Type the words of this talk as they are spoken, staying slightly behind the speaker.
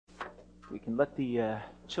We can let the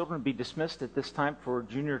children be dismissed at this time for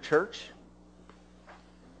junior church.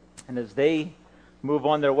 And as they move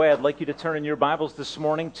on their way, I'd like you to turn in your Bibles this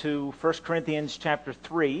morning to 1 Corinthians chapter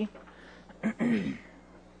 3.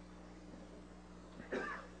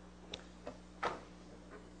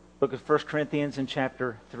 Book of 1 Corinthians in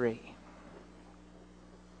chapter 3.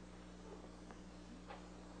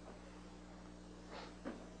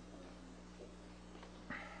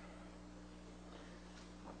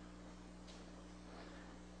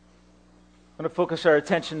 I'm going to focus our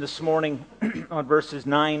attention this morning on verses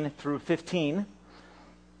 9 through 15.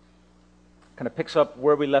 Kind of picks up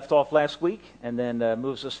where we left off last week and then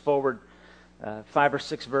moves us forward 5 or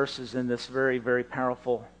 6 verses in this very, very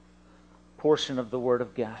powerful portion of the Word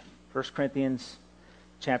of God. 1 Corinthians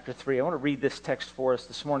chapter 3. I want to read this text for us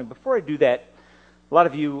this morning. Before I do that, a lot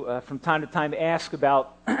of you from time to time ask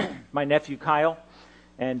about my nephew Kyle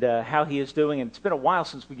and how he is doing. And it's been a while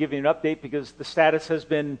since we give you an update because the status has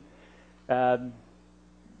been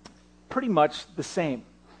pretty much the same.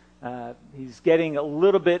 He's getting a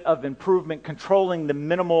little bit of improvement, controlling the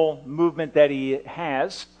minimal movement that he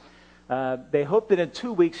has. They hope that in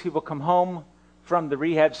 2 weeks he will come home from the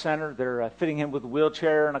rehab center. They're fitting him with a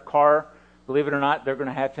wheelchair and a car. Believe it or not, they're going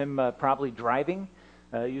to have him probably driving,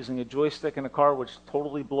 using a joystick in a car, which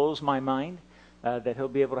totally blows my mind that he'll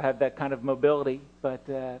be able to have that kind of mobility. But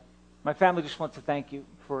my family just wants to thank you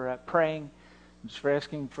for praying, just for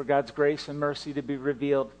asking for God's grace and mercy to be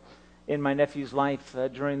revealed in my nephew's life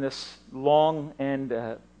during this long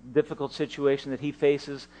and difficult situation that he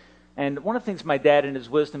faces. And one of the things my dad in his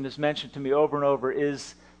wisdom has mentioned to me over and over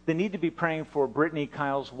is the need to be praying for Brittany,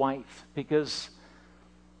 Kyle's wife, because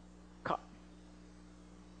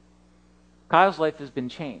Kyle's life has been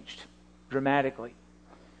changed dramatically.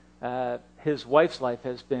 His wife's life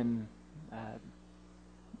has been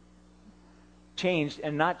changed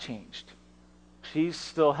and not changed. She's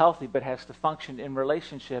still healthy, but has to function in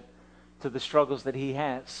relationship to the struggles that he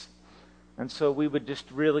has. And so we would just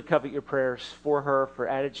really covet your prayers for her, for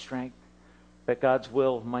added strength, that God's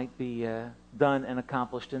will might be done and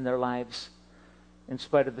accomplished in their lives in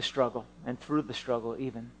spite of the struggle and through the struggle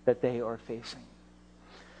even that they are facing.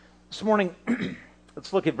 This morning,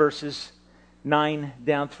 let's look at verses 9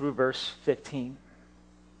 down through verse 15.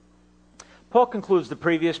 Paul concludes the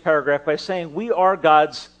previous paragraph by saying, "We are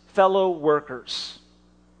God's fellow workers.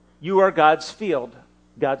 You are God's field,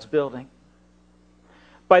 God's building.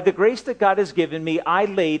 By the grace that God has given me, I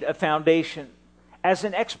laid a foundation as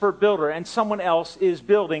an expert builder, and someone else is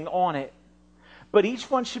building on it. But each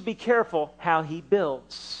one should be careful how he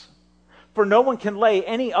builds. For no one can lay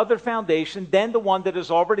any other foundation than the one that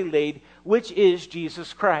is already laid, which is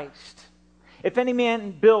Jesus Christ. If any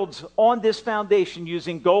man builds on this foundation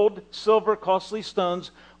using gold, silver, costly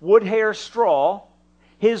stones, wood, hair, straw,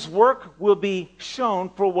 his work will be shown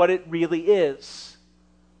for what it really is,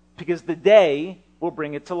 because the day will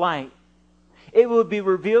bring it to light. It will be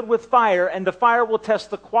revealed with fire, and the fire will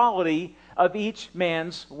test the quality of each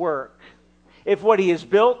man's work. If what he has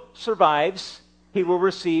built survives, he will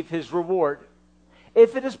receive his reward.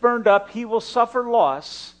 If it is burned up, he will suffer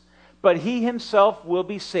loss, but he himself will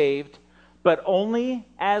be saved, but only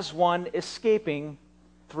as one escaping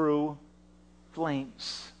through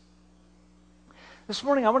flames." This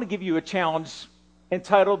morning I want to give you a challenge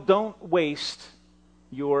entitled, "Don't Waste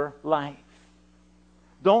Your Life."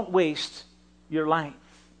 Don't waste your life.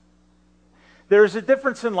 There is a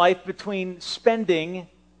difference in life between spending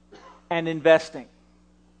and investing.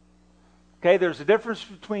 Okay, there's a difference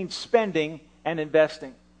between spending and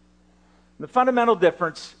investing. The fundamental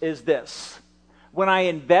difference is this. When I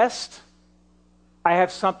invest, I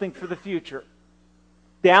have something for the future.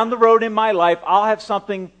 Down the road in my life, I'll have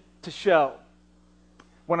something to show.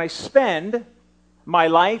 When I spend my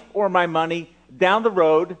life or my money down the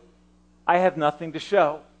road, I have nothing to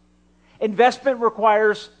show. Investment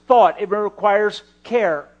requires thought. It requires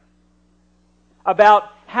care about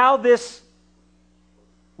how this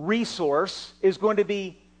resource is going to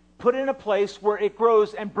be put in a place where it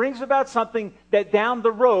grows and brings about something that down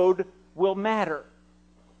the road will matter.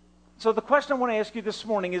 So the question I want to ask you this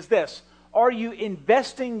morning is this. Are you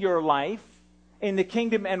investing your life in the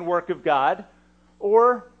kingdom and work of God,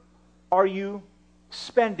 or are you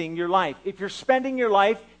spending your life? If you're spending your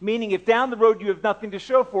life, meaning if down the road you have nothing to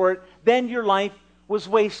show for it, then your life was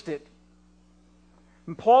wasted.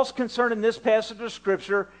 And Paul's concern in this passage of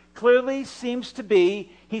Scripture clearly seems to be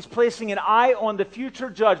he's placing an eye on the future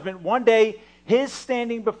judgment. One day, his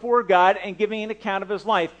standing before God and giving an account of his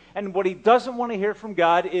life. And what he doesn't want to hear from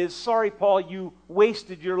God is, "Sorry, Paul, you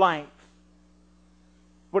wasted your life."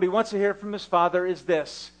 What he wants to hear from his Father is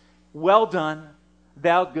this: "Well done,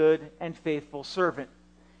 thou good and faithful servant.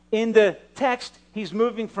 In the text, he's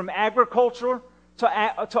moving from agriculture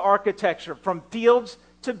to architecture, from fields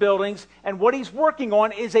to buildings, and what he's working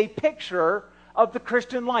on is a picture of the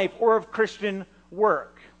Christian life or of Christian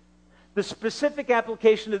work. The specific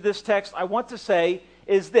application of this text, I want to say,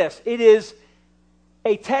 is this. It is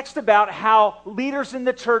a text about how leaders in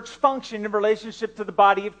the church function in relationship to the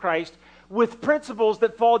body of Christ, with principles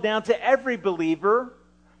that fall down to every believer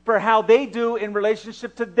for how they do in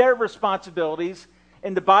relationship to their responsibilities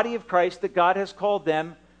in the body of Christ that God has called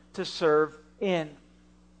them to serve in.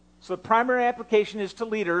 So the primary application is to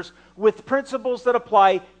leaders with principles that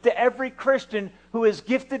apply to every Christian who is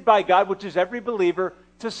gifted by God, which is every believer,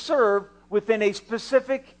 to serve within a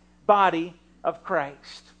specific body of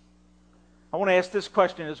Christ. I want to ask this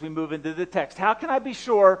question as we move into the text. How can I be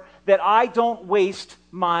sure that I don't waste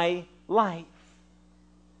my life?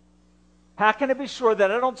 How can I be sure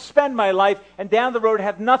that I don't spend my life and down the road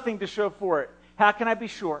have nothing to show for it? How can I be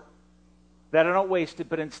sure that I don't waste it,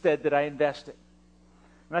 but instead that I invest it?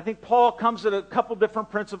 And I think Paul comes at a couple different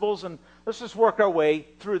principles, and let's just work our way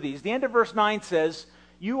through these. The end of verse 9 says,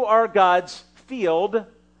 you are God's field,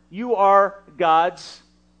 you are God's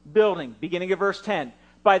building. Beginning of verse 10,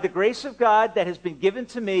 by the grace of God that has been given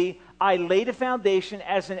to me, I laid a foundation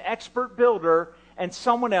as an expert builder, and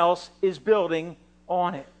someone else is building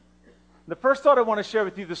on it. The first thought I want to share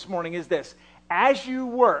with you this morning is this. As you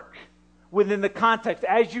work within the context,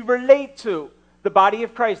 as you relate to the body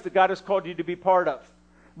of Christ that God has called you to be part of,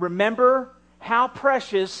 remember how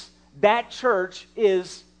precious that church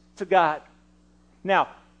is to God. Now,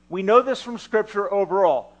 we know this from Scripture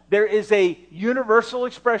overall. There is a universal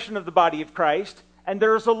expression of the body of Christ, and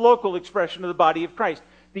there is a local expression of the body of Christ.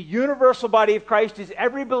 The universal body of Christ is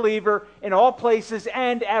every believer in all places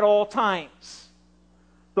and at all times.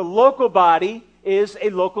 The local body is a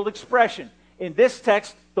local expression. In this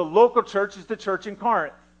text, the local church is the church in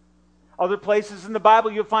Corinth. Other places in the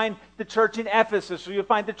Bible, you'll find the church in Ephesus, or you'll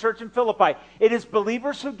find the church in Philippi. It is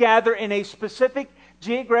believers who gather in a specific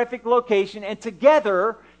geographic location and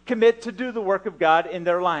together commit to do the work of God in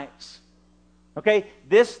their lives. Okay,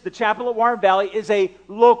 the chapel at Warren Valley is a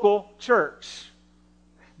local church.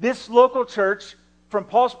 This local church, from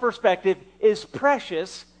Paul's perspective, is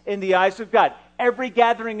precious in the eyes of God. Every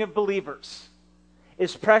gathering of believers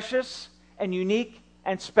is precious and unique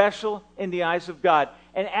and special in the eyes of God.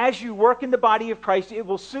 And as you work in the body of Christ, it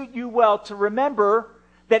will suit you well to remember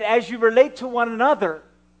that as you relate to one another,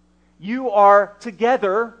 you are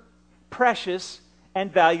together precious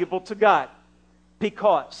and valuable to God.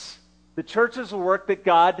 Because the church is a work that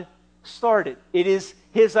God started. It is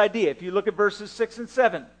His idea. If you look at verses 6 and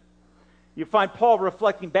 7, you find Paul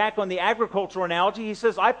reflecting back on the agricultural analogy. He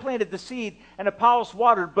says, I planted the seed and Apollos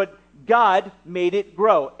watered, but God made it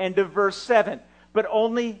grow. End of verse 7. But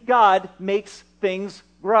only God makes things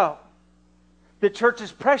grow. The church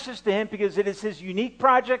is precious to Him because it is His unique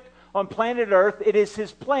project on planet Earth. It is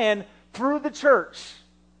His plan through the church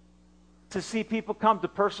to see people come to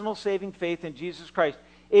personal saving faith in Jesus Christ.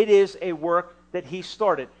 It is a work that He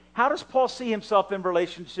started. How does Paul see himself in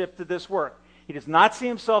relationship to this work? He does not see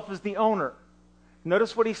himself as the owner.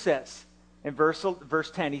 Notice what he says in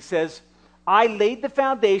verse 10. He says, I laid the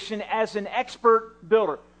foundation as an expert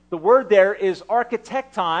builder. The word there is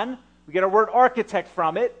architecton. We get our word architect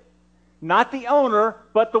from it. Not the owner,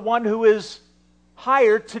 but the one who is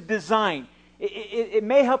hired to design. It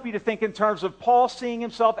may help you to think in terms of Paul seeing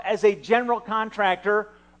himself as a general contractor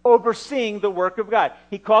overseeing the work of God.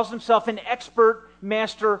 He calls himself an expert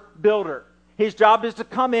master builder. His job is to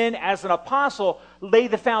come in as an apostle, lay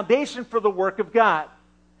the foundation for the work of God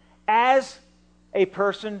as a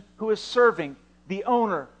person who is serving the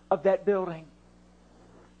owner of that building.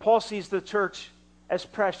 Paul sees the church as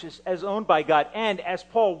precious, as owned by God. And as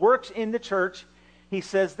Paul works in the church, he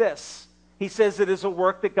says this. He says it is a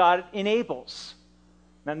work that God enables.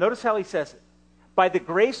 Now notice how he says it. By the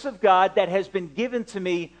grace of God that has been given to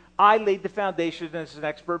me, I laid the foundation as an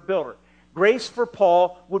expert builder. Grace for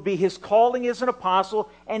Paul would be his calling as an apostle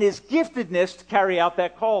and his giftedness to carry out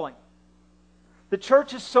that calling. The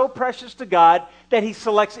church is so precious to God that He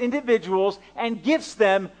selects individuals and gifts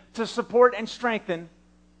them to support and strengthen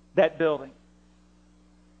that building.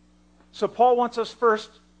 So Paul wants us first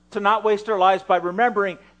to not waste our lives by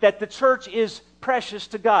remembering that the church is precious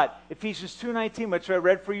to God. Ephesians 2:19, which I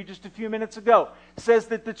read for you just a few minutes ago, says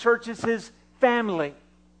that the church is His family.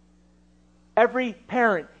 Every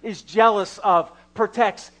parent is jealous of,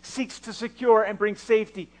 protects, seeks to secure, and bring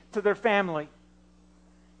safety to their family.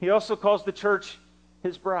 He also calls the church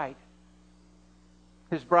His bride.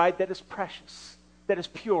 His bride that is precious, that is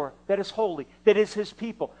pure, that is holy, that is his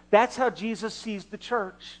people. That's how Jesus sees the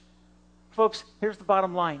church. Folks, here's the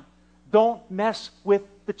bottom line. Don't mess with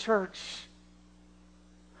the church.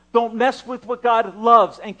 Don't mess with what God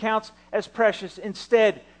loves and counts as precious.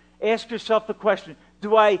 Instead, ask yourself the question,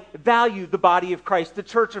 do I value the body of Christ, the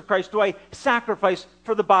church of Christ? Do I sacrifice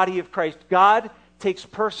for the body of Christ? God takes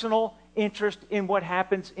personal interest in what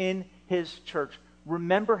happens in his church.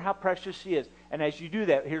 Remember how precious she is. And as you do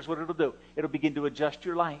that, here's what it'll do. It'll begin to adjust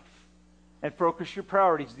your life and focus your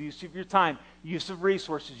priorities, the use of your time, use of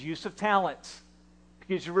resources, use of talents.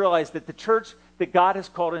 Because you realize that the church that God has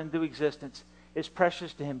called into existence is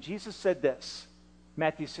precious to him. Jesus said this,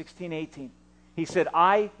 Matthew 16:18. He said,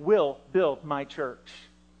 I will build my church.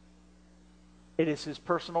 It is his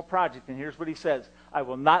personal project. And here's what he says. I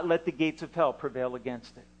will not let the gates of hell prevail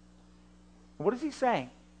against it. What is he saying?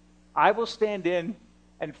 I will stand in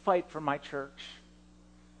and fight for my church.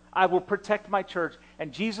 I will protect my church.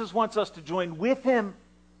 And Jesus wants us to join with him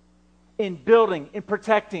in building, in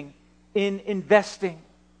protecting, in investing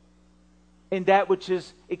in that which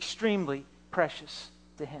is extremely precious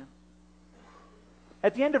to him.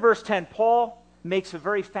 At the end of verse 10, Paul makes a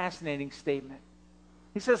very fascinating statement.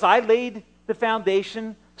 He says, I laid the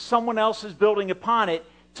foundation, someone else is building upon it.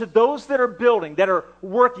 To those that are building, that are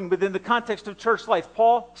working within the context of church life,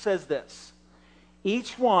 Paul says this,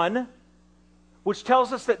 each one, which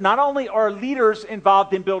tells us that not only are leaders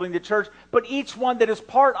involved in building the church, but each one that is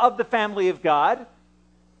part of the family of God,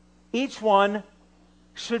 each one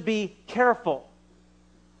should be careful,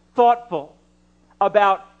 thoughtful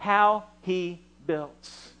about how he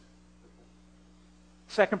builds.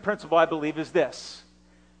 Second principle, I believe, is this.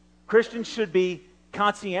 Christians should be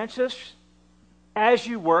conscientious as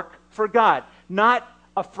you work for God. Not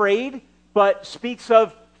afraid, but speaks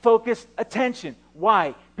of focused attention.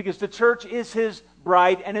 Why? Because the church is his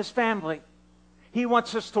bride and his family. He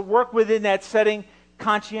wants us to work within that setting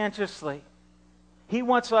conscientiously. He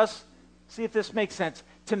wants us, see if this makes sense,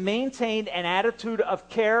 to maintain an attitude of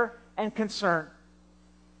care and concern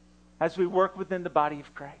as we work within the body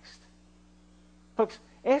of Christ. Folks,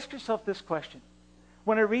 ask yourself this question.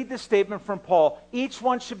 When I read this statement from Paul, each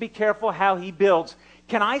one should be careful how he builds.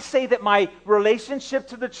 Can I say that my relationship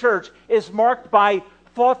to the church is marked by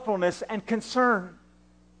thoughtfulness and concern?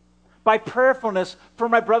 By prayerfulness for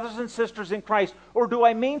my brothers and sisters in Christ? Or do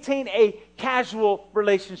I maintain a casual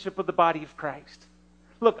relationship with the body of Christ?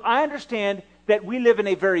 Look, I understand that we live in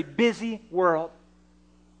a very busy world.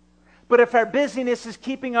 But if our busyness is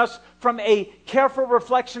keeping us from a careful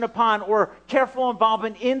reflection upon or careful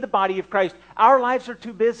involvement in the body of Christ, our lives are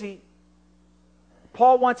too busy.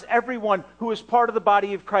 Paul wants everyone who is part of the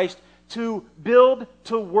body of Christ to build,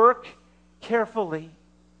 to work carefully,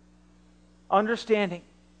 understanding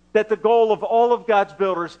that the goal of all of God's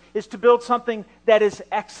builders is to build something that is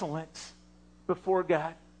excellent before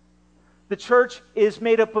God. The church is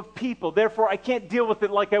made up of people. Therefore, I can't deal with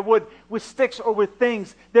it like I would with sticks or with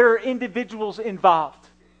things. There are individuals involved.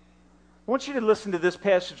 I want you to listen to this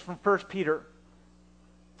passage from 1 Peter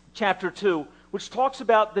chapter 2, which talks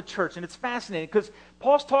about the church. And it's fascinating because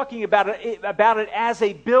Paul's talking about it as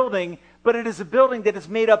a building, but it is a building that is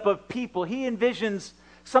made up of people. He envisions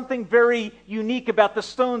something very unique about the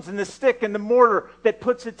stones and the stick and the mortar that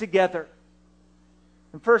puts it together.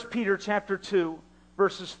 In 1 Peter chapter 2,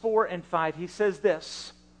 verses 4 and 5, he says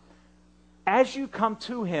this, as you come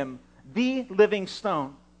to him, the living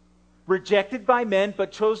stone, rejected by men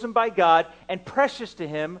but chosen by God and precious to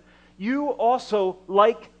him, you also,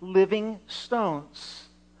 like living stones,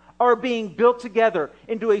 are being built together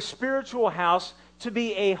into a spiritual house to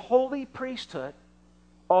be a holy priesthood,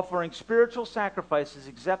 offering spiritual sacrifices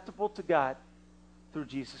acceptable to God through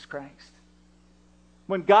Jesus Christ.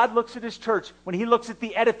 When God looks at his church, when he looks at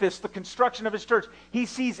the edifice, the construction of his church, he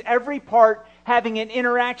sees every part having an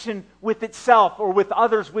interaction with itself or with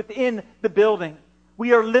others within the building.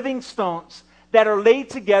 We are living stones that are laid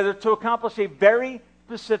together to accomplish a very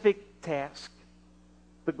specific task,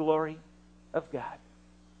 the glory of God.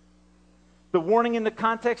 The warning in the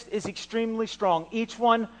context is extremely strong. Each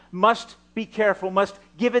one must be careful, must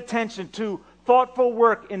give attention to thoughtful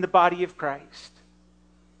work in the body of Christ.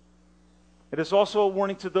 It is also a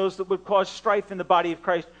warning to those that would cause strife in the body of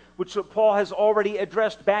Christ, which Paul has already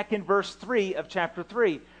addressed back in verse 3 of chapter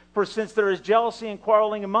 3. For since there is jealousy and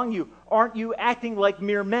quarreling among you, aren't you acting like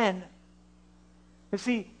mere men? You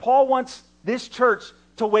see, Paul wants this church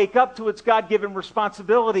to wake up to its God-given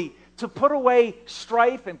responsibility, to put away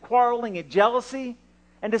strife and quarreling and jealousy,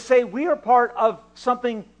 and to say we are part of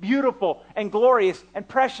something beautiful and glorious and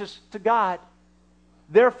precious to God.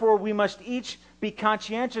 Therefore, we must each be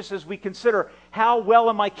conscientious as we consider how well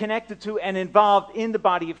am I connected to and involved in the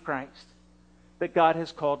body of Christ that God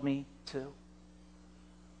has called me to.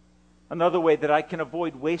 Another way that I can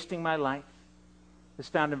avoid wasting my life is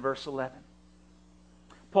found in verse 11.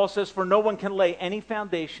 Paul says, "For no one can lay any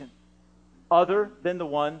foundation other than the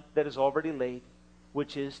one that is already laid,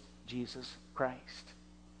 which is Jesus Christ."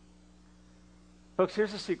 Folks,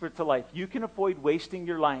 here's a secret to life. You can avoid wasting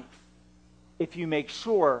your life if you make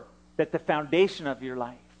sure that the foundation of your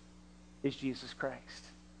life is Jesus Christ.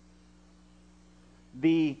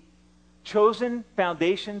 The chosen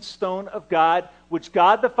foundation stone of God, which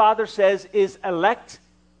God the Father says is elect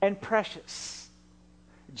and precious.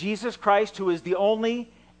 Jesus Christ, who is the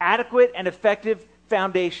only adequate and effective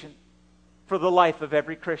foundation for the life of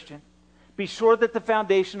every Christian. Be sure that the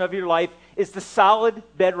foundation of your life is the solid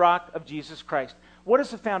bedrock of Jesus Christ. What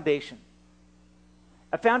is a foundation?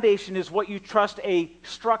 A foundation is what you trust a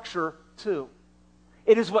structure to.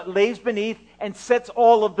 It is what lays beneath and sets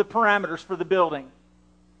all of the parameters for the building.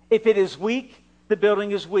 If it is weak, the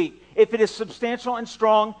building is weak. If it is substantial and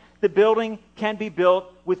strong, the building can be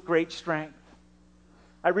built with great strength.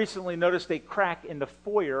 I recently noticed a crack in the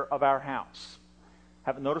foyer of our house.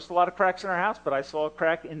 Haven't noticed a lot of cracks in our house, but I saw a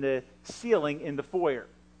crack in the ceiling in the foyer.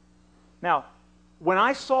 Now, when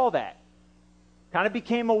I saw that, kind of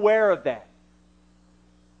became aware of that,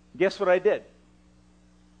 guess what I did?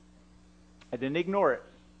 I didn't ignore it.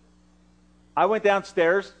 I went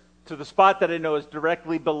downstairs to the spot that I know is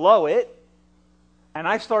directly below it, and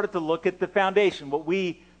I started to look at the foundation. What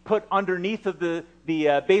we put underneath of the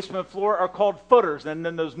basement floor are called footers, and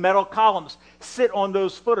then those metal columns sit on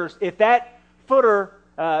those footers. If that footer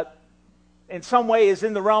in some way is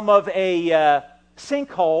in the realm of a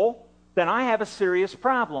sinkhole, then I have a serious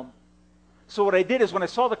problem. So what I did is when I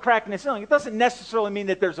saw the crack in the ceiling, it doesn't necessarily mean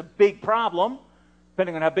that there's a big problem,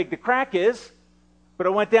 depending on how big the crack is, but I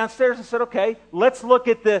went downstairs and said, okay, let's look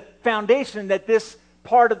at the foundation that this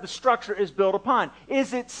part of the structure is built upon.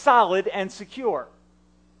 Is it solid and secure?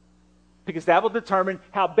 Because that will determine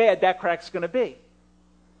how bad that crack's going to be.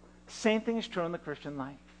 Same thing is true in the Christian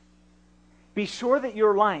life. Be sure that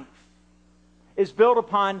your life is built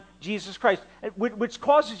upon Jesus Christ, which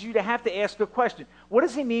causes you to have to ask a question. What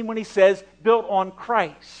does he mean when he says built on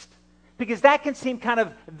Christ? Because that can seem kind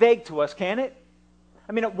of vague to us, can it?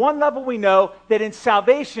 I mean, at one level we know that in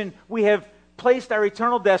salvation we have placed our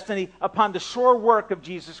eternal destiny upon the sure work of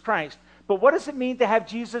Jesus Christ. But what does it mean to have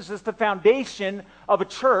Jesus as the foundation of a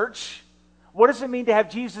church? What does it mean to have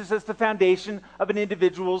Jesus as the foundation of an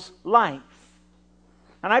individual's life?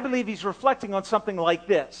 And I believe he's reflecting on something like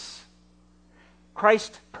this: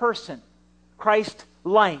 Christ's person, Christ's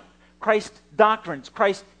life, Christ's doctrines,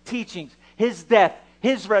 Christ's teachings, his death,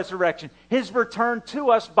 his resurrection, his return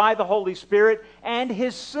to us by the Holy Spirit, and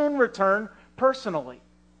his soon return personally.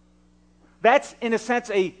 That's, in a sense,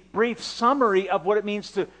 a brief summary of what it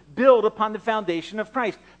means to build upon the foundation of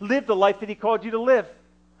Christ. Live the life that he called you to live.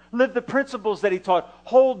 Live the principles that he taught.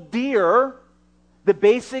 Hold dear the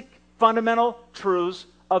basic, fundamental truths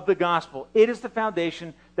of the gospel. It is the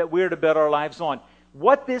foundation that we're to build our lives on.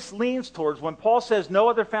 What this leans towards, when Paul says no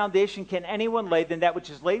other foundation can anyone lay than that which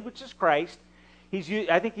is laid, which is Christ,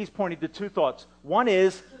 I think he's pointing to two thoughts. One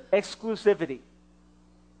is exclusivity.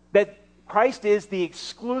 That Christ is the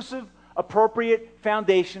exclusive, appropriate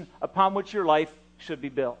foundation upon which your life should be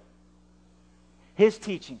built. His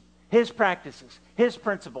teaching, his practices, his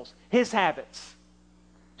principles, his habits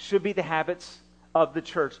should be the habits of the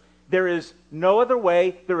church. There is no other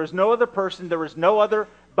way, there is no other person, there is no other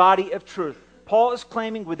body of truth. Paul is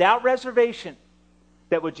claiming without reservation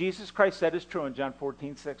that what Jesus Christ said is true in John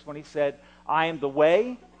 14:6 when he said, I am the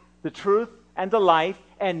way, the truth, and the life,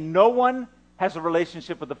 and no one has a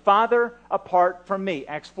relationship with the Father apart from me.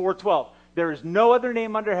 Acts 4:12. There is no other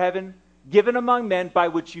name under heaven given among men by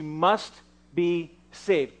which you must be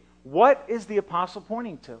saved. What is the apostle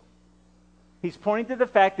pointing to? He's pointing to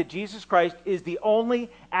the fact that Jesus Christ is the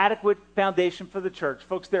only adequate foundation for the church.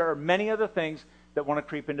 Folks, there are many other things that want to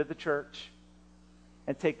creep into the church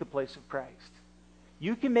and take the place of Christ.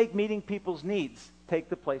 You can make meeting people's needs take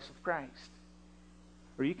the place of Christ.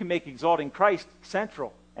 Or you can make exalting Christ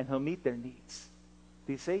central and he'll meet their needs.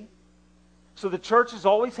 Do you see? So the church is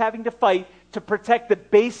always having to fight to protect the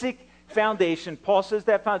basic foundation. Paul says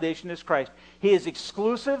that foundation is Christ. He is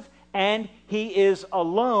exclusive and he is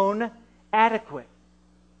alone adequate.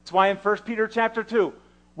 That's why in 1 Peter chapter 2,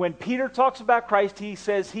 when Peter talks about Christ, he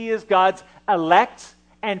says he is God's elect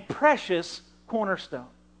and precious cornerstone.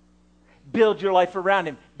 Build your life around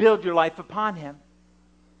him. Build your life upon him.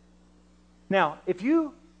 Now, if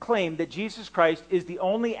you claim that Jesus Christ is the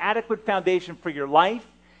only adequate foundation for your life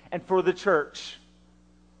and for the church,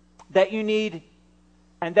 that you need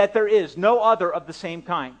and that there is no other of the same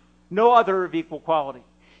kind, no other of equal quality.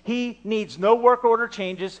 He needs no work order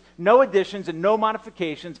changes, no additions, and no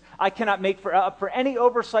modifications. I cannot make up for any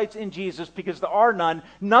oversights in Jesus because there are none.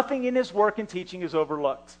 Nothing in his work and teaching is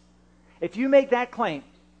overlooked. If you make that claim,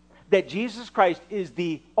 that Jesus Christ is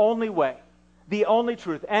the only way, the only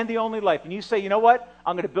truth, and the only life, and you say, you know what?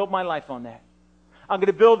 I'm going to build my life on that. I'm going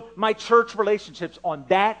to build my church relationships on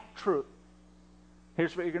that truth.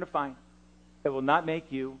 Here's what you're going to find. It will not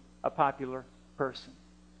make you a popular person.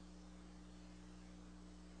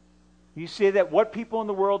 You see that what people in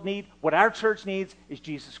the world need, what our church needs, is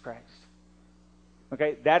Jesus Christ.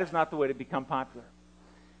 Okay? That is not the way to become popular.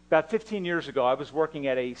 About 15 years ago, I was working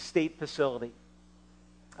at a state facility,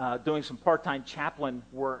 doing some part-time chaplain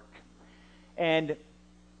work. And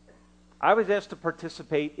I was asked to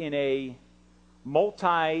participate in a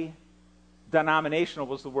multi-denominational,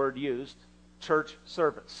 was the word used, church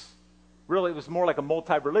service. Really, it was more like a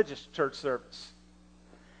multi-religious church service.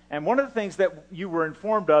 And one of the things that you were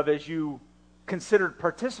informed of as you considered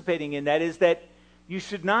participating in that is that you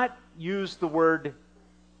should not use the word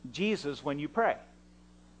Jesus when you pray.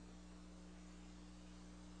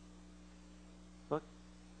 Look,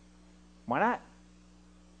 why not?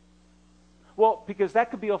 Well, because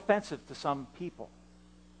that could be offensive to some people.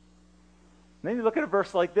 And then you look at a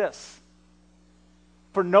verse like this.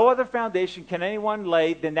 For no other foundation can anyone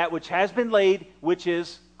lay than that which has been laid, which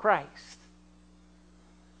is Christ.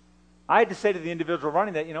 I had to say to the individual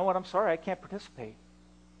running that, you know what, I'm sorry, I can't participate.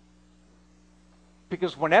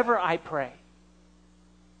 Because whenever I pray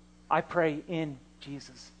in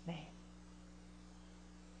Jesus' name.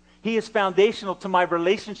 He is foundational to my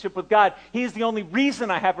relationship with God. He is the only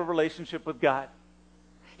reason I have a relationship with God.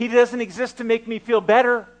 He doesn't exist to make me feel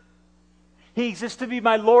better. He exists to be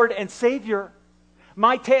my Lord and Savior.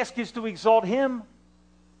 My task is to exalt Him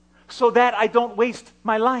so that I don't waste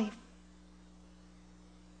my life.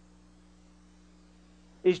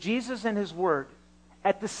 Is Jesus and His Word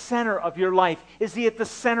at the center of your life? Is He at the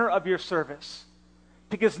center of your service?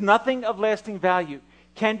 Because nothing of lasting value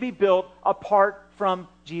can be built apart from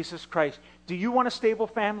Jesus Christ. Do you want a stable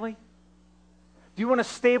family? Do you want a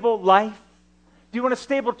stable life? Do you want a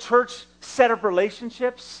stable church set of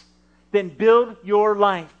relationships? Then build your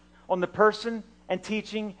life on the person and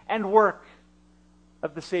teaching and work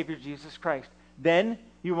of the Savior Jesus Christ. Then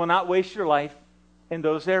you will not waste your life in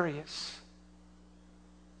those areas.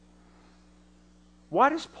 Why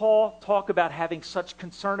does Paul talk about having such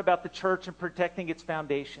concern about the church and protecting its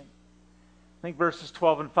foundation? I think verses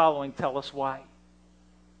 12 and following tell us why.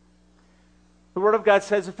 The Word of God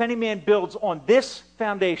says, if any man builds on this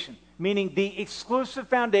foundation, meaning the exclusive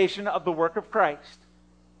foundation of the work of Christ,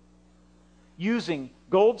 using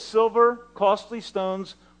gold, silver, costly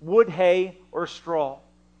stones, wood, hay, or straw,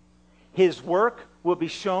 his work will be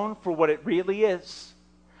shown for what it really is,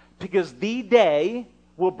 because the day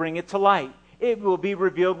will bring it to light. It will be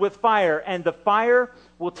revealed with fire, and the fire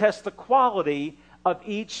will test the quality of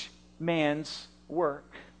each man's work.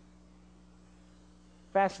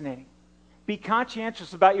 Fascinating. Be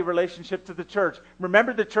conscientious about your relationship to the church.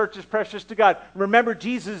 Remember, the church is precious to God. Remember,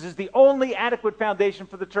 Jesus is the only adequate foundation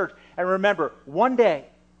for the church. And remember, one day,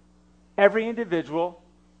 every individual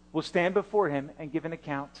will stand before Him and give an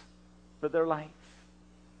account for their life.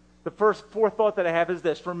 The first forethought that I have is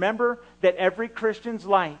this. Remember that every Christian's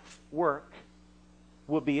life work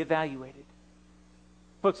will be evaluated.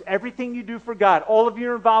 Folks, everything you do for God, all of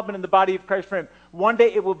your involvement in the body of Christ for Him, one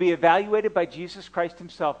day it will be evaluated by Jesus Christ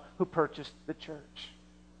Himself, who purchased the church.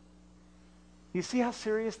 You see how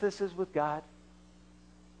serious this is with God?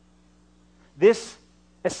 This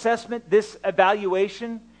assessment, this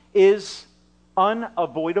evaluation is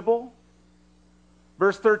unavoidable.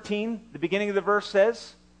 Verse 13, the beginning of the verse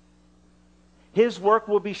says, His work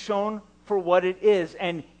will be shown for what it is,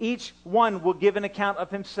 and each one will give an account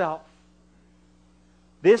of himself.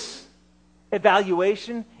 This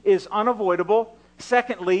evaluation is unavoidable.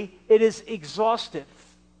 Secondly, it is exhaustive.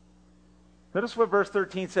 Notice what verse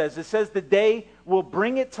 13 says. It says, the day will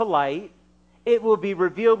bring it to light. It will be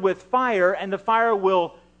revealed with fire, and the fire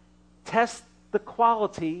will test the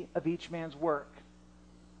quality of each man's work.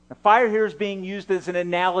 The fire here is being used as an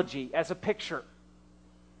analogy, as a picture.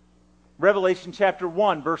 Revelation chapter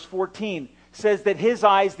 1, verse 14 says that His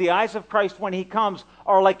eyes, the eyes of Christ when He comes,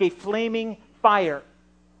 are like a flaming fire.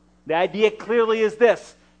 The idea clearly is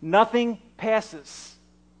this: nothing passes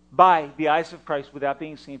by the eyes of Christ without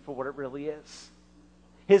being seen for what it really is.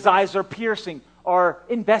 His eyes are piercing, are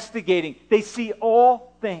investigating. They see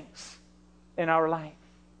all things in our life.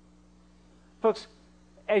 Folks,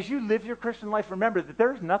 as you live your Christian life, remember that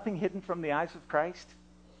there is nothing hidden from the eyes of Christ.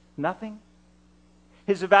 Nothing.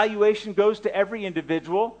 His evaluation goes to every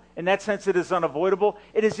individual. In that sense, it is unavoidable.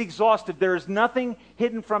 It is exhaustive. There is nothing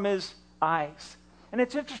hidden from his eyes. And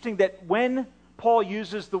it's interesting that when Paul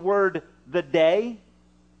uses the word the day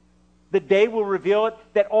will reveal it,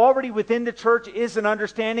 that already within the church is an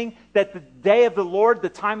understanding that the day of the Lord, the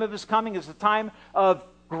time of his coming, is a time of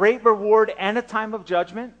great reward and a time of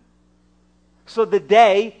judgment. So the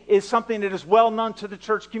day is something that is well known to the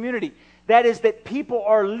church community. That is that people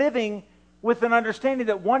are living with an understanding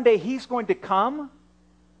that one day he's going to come,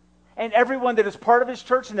 and everyone that is part of his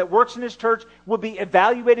church and that works in his church will be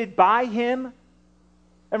evaluated by him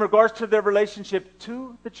in regards to their relationship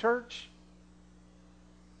to the church.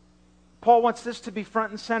 Paul wants this to be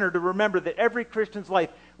front and center, to remember that every Christian's life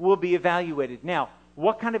will be evaluated. Now,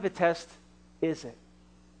 what kind of a test is it?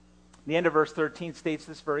 The end of verse 13 states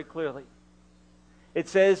this very clearly. It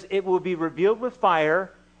says, it will be revealed with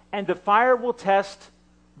fire, and the fire will test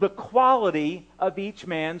the quality of each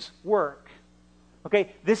man's work.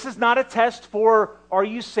 Okay, this is not a test for are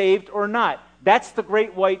you saved or not. That's the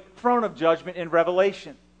great white throne of judgment in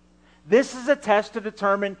Revelation. This is a test to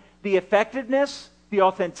determine the effectiveness, the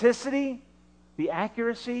authenticity, the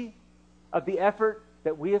accuracy of the effort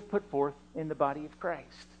that we have put forth in the body of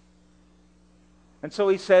Christ. And so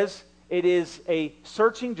he says it is a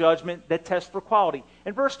searching judgment that tests for quality.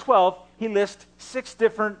 In verse 12, he lists 6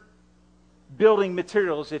 different building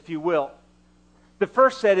materials, if you will. The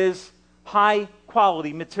first set is high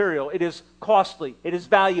quality material. It is costly. It is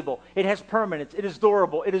valuable. It has permanence. It is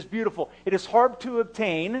durable. It is beautiful. It is hard to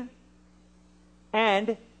obtain.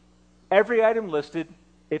 And every item listed,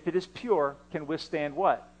 if it is pure, can withstand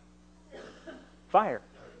what? Fire.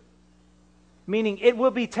 Meaning it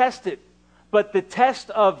will be tested. But the test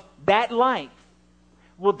of that life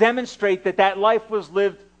will demonstrate that that life was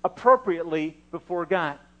lived appropriately before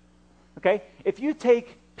God. Okay? If you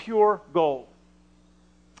take pure gold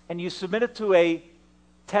and you submit it to a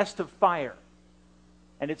test of fire,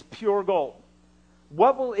 and it's pure gold,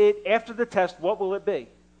 what will it, after the test, what will it be?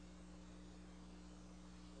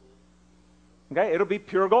 Okay? It'll be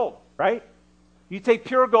pure gold, right? You take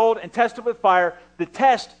pure gold and test it with fire, the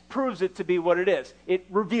test proves it to be what it is. It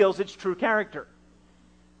reveals its true character.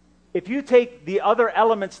 If you take the other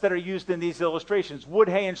elements that are used in these illustrations, wood,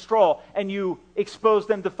 hay, and straw, and you expose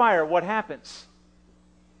them to fire, what happens?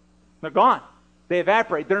 They're gone. They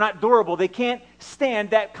evaporate. They're not durable. They can't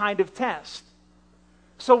stand that kind of test.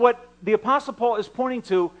 So what the Apostle Paul is pointing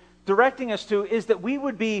to, directing us to, is that we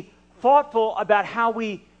would be thoughtful about how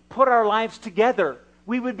we put our lives together.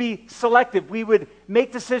 We would be selective. We would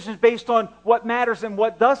make decisions based on what matters and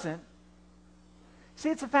what doesn't. See,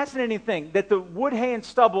 it's a fascinating thing that the wood, hay, and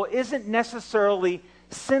stubble isn't necessarily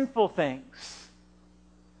sinful things.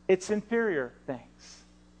 It's inferior things.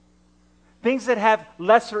 Things that have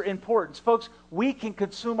lesser importance. Folks, we can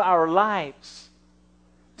consume our lives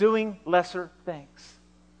doing lesser things.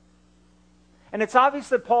 And it's obvious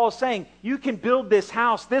that Paul is saying, you can build this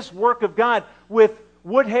house, this work of God, with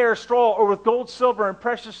wood, hay, or straw, or with gold, silver, and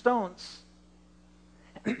precious stones.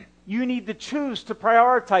 You need to choose to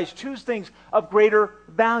prioritize, choose things of greater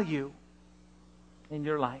value in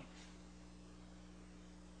your life.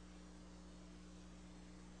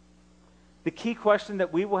 The key question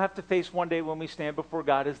that we will have to face one day when we stand before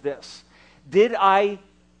God is this: did I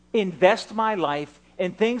invest my life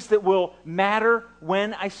in things that will matter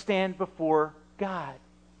when I stand before God?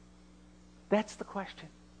 That's the question.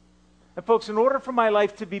 And folks, in order for my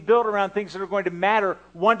life to be built around things that are going to matter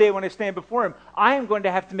one day when I stand before Him, I am going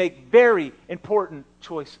to have to make very important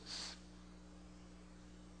choices.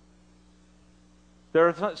 There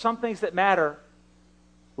are some things that matter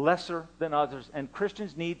lesser than others, and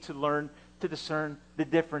Christians need to learn to discern the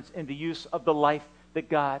difference in the use of the life that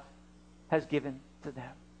God has given to them.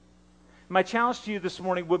 My challenge to you this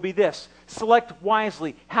morning would be this: select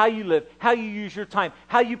wisely how you live, how you use your time,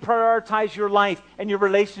 how you prioritize your life and your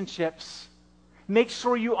relationships. Make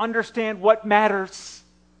sure you understand what matters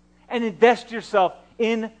and invest yourself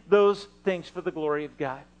in those things for the glory of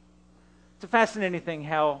God. It's a fascinating thing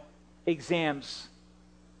how exams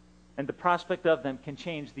and the prospect of them can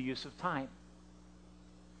change the use of time.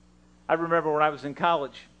 I remember when I was in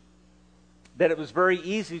college that it was very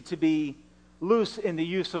easy to be loose in the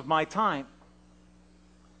use of my time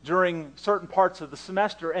during certain parts of the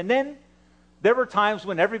semester. And then there were times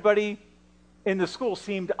when everybody in the school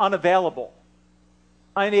seemed unavailable,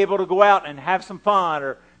 unable to go out and have some fun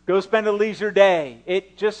or go spend a leisure day.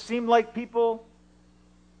 It just seemed like people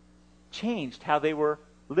changed how they were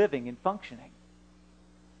living and functioning.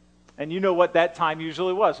 And you know what that time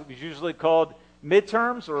usually was. It was usually called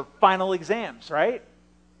midterms or final exams, right?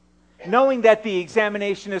 Knowing that the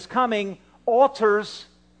examination is coming, alters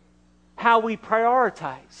how we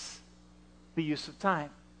prioritize the use of time.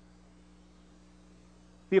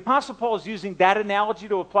 The Apostle Paul is using that analogy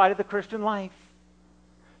to apply to the Christian life.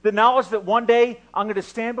 The knowledge that one day I'm going to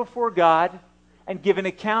stand before God and give an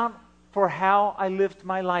account for how I lived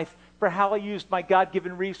my life, for how I used my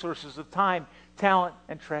God-given resources of time, talent,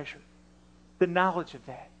 and treasure. The knowledge of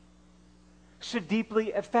that should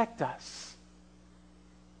deeply affect us,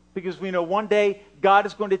 because we know one day God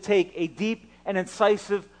is going to take a deep and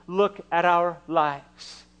incisive look at our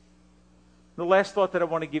lives. The last thought that I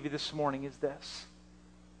want to give you this morning is this.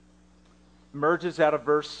 Emerges out of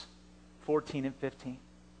verse 14 and 15.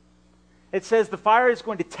 It says, the fire is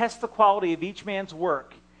going to test the quality of each man's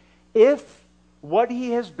work. If what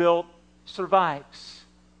he has built survives,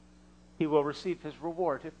 he will receive his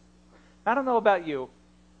reward. I don't know about you.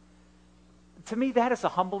 To me, that is a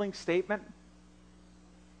humbling statement.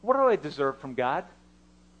 What do I deserve from God?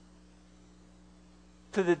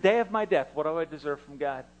 To the day of my death, what do I deserve from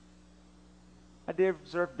God? I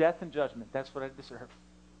deserve death and judgment. That's what I deserve.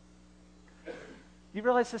 You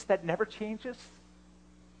realize this? That never changes?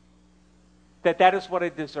 That is what I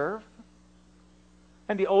deserve?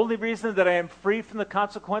 And the only reason that I am free from the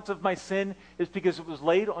consequence of my sin is because it was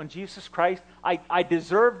laid on Jesus Christ. I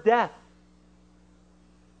deserve death,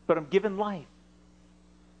 but I'm given life.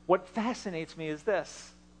 What fascinates me is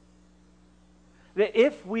this. That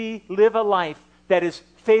if we live a life that is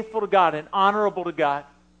faithful to God and honorable to God,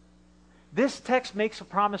 this text makes a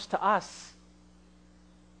promise to us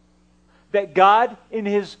that God, in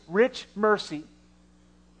His rich mercy,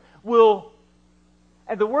 will,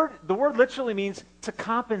 and the word literally means to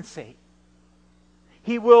compensate.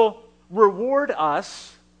 He will reward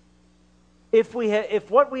us if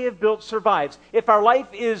what we have built survives. If our life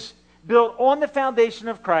is built on the foundation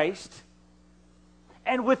of Christ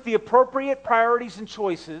and with the appropriate priorities and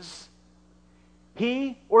choices,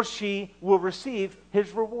 he or she will receive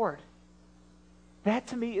his reward. That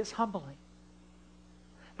to me is humbling.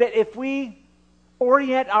 That if we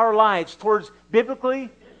orient our lives towards biblically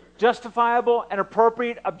justifiable and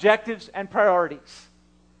appropriate objectives and priorities,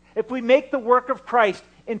 if we make the work of Christ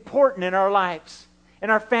important in our lives, in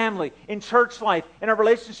our family, in church life, in our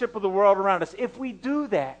relationship with the world around us, if we do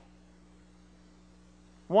that,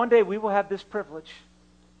 one day we will have this privilege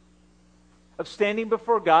of standing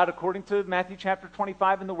before God, according to Matthew chapter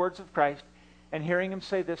 25 in the words of Christ, and hearing Him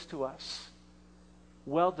say this to us: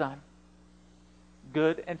 well done,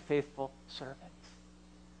 good and faithful servant.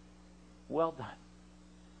 Well done.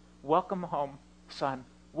 Welcome home, son.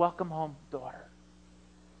 Welcome home, daughter.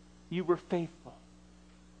 You were faithful.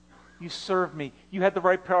 You served me. You had the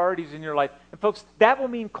right priorities in your life. And folks, that will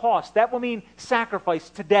mean cost. That will mean sacrifice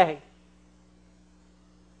today.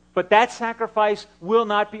 But that sacrifice will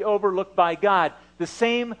not be overlooked by God. The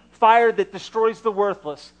same fire that destroys the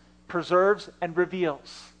worthless preserves and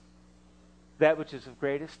reveals that which is of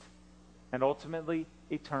greatest and ultimately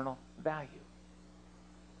eternal value.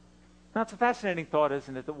 Now, it's a fascinating thought,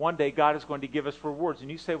 isn't it, that one day God is going to give us rewards.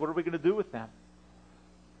 And you say, what are we going to do with them?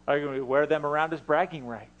 Are you going to wear them around as bragging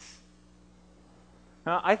rights?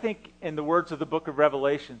 Now, I think, in the words of the book of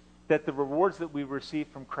Revelation, that the rewards that we receive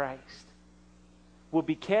from Christ will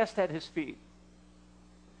be cast at His feet.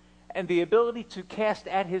 And the ability to cast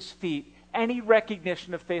at His feet any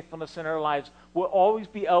recognition of faithfulness in our lives will always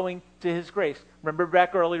be owing to His grace. Remember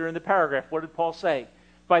back earlier in the paragraph, what did Paul say?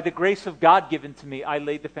 By the grace of God given to me, I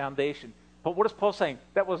laid the foundation. But what is Paul saying?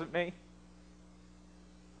 That wasn't me.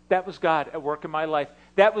 That was God at work in my life.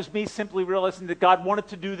 That was me simply realizing that God wanted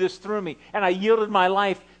to do this through me. And I yielded my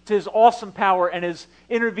life to His awesome power and His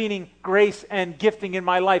intervening grace and gifting in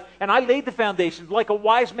my life. And I laid the foundation like a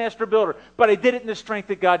wise master builder, but I did it in the strength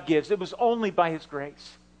that God gives. It was only by His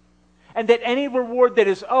grace. And that any reward that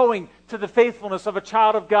is owing to the faithfulness of a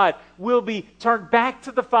child of God will be turned back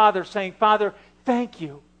to the Father, saying, Father, thank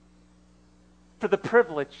you for the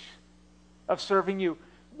privilege of serving you.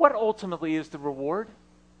 What ultimately is the reward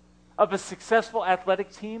of a successful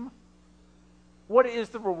athletic team? What is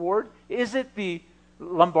the reward? Is it the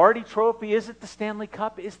Lombardi Trophy? Is it the Stanley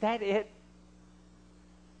Cup? Is that it?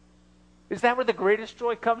 Is that where the greatest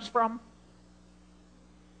joy comes from?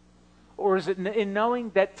 Or is it in knowing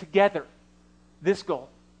that together this goal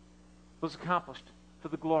was accomplished for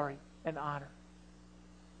the glory and honor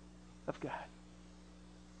of God?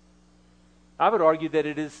 I would argue that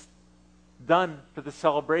it is done for the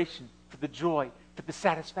celebration, for the joy, for the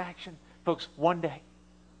satisfaction. Folks, one day,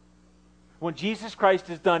 when Jesus Christ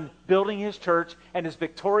is done building His church and is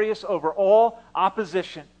victorious over all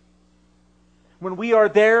opposition, when we are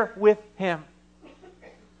there with Him,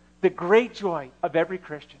 the great joy of every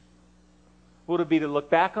Christian will be to look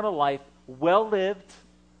back on a life well lived,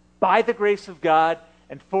 by the grace of God,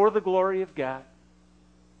 and for the glory of God.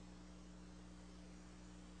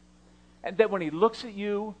 And that when he looks at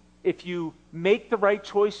you, if you make the right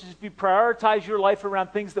choices, if you prioritize your life around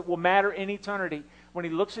things that will matter in eternity, when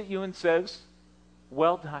he looks at you and says,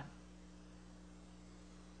 well done,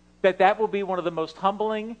 that will be one of the most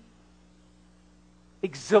humbling,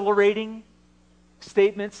 exhilarating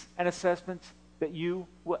statements and assessments that you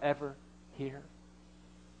will ever hear.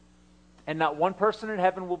 And not one person in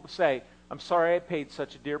heaven will say, I'm sorry I paid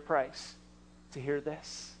such a dear price to hear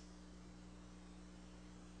this.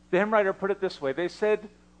 The hymn writer put it this way. They said,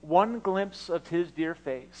 one glimpse of his dear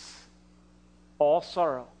face, all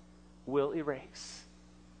sorrow will erase.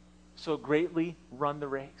 So greatly run the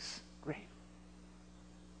race, great,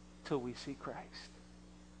 till we see Christ.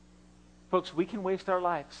 Folks, we can waste our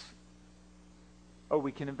lives, or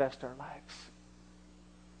we can invest our lives.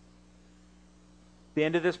 The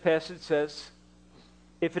end of this passage says,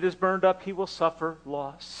 if it is burned up, he will suffer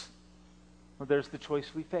loss. Well, there's the choice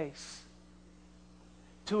we face.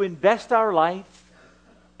 To invest our life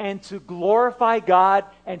and to glorify God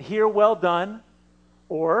and hear well done,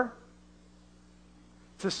 or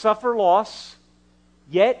to suffer loss,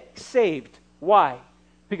 yet saved. Why?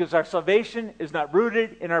 Because our salvation is not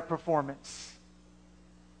rooted in our performance.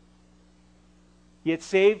 Yet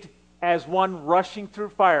saved as one rushing through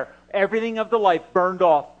fire. Everything of the life burned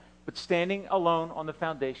off, but standing alone on the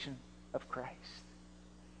foundation of Christ.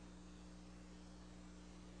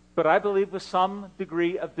 But I believe with some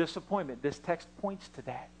degree of disappointment, this text points to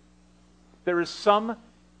that. There is some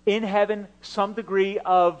in heaven, some degree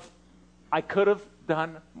of, I could have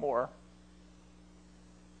done more.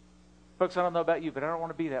 Folks, I don't know about you, but I don't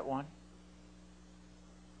want to be that one.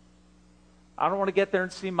 I don't want to get there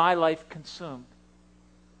and see my life consumed,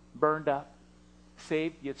 burned up,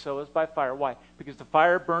 saved, yet so is by fire. Why? Because the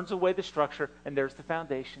fire burns away the structure, and there's the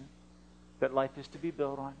foundation that life is to be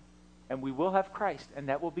built on. And we will have Christ, and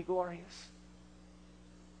that will be glorious.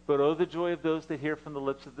 But oh, the joy of those that hear from the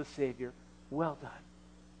lips of the Savior, well done,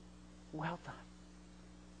 well done,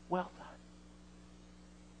 well done.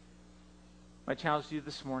 My challenge to you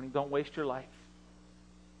this morning, don't waste your life.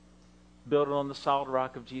 Build it on the solid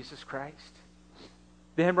rock of Jesus Christ.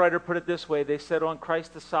 The hymn writer put it this way. They said, on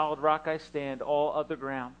Christ the solid rock I stand, all other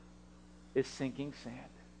ground is sinking sand.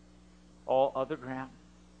 All other ground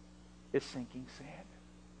is sinking sand.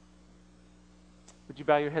 Would you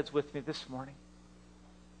bow your heads with me this morning?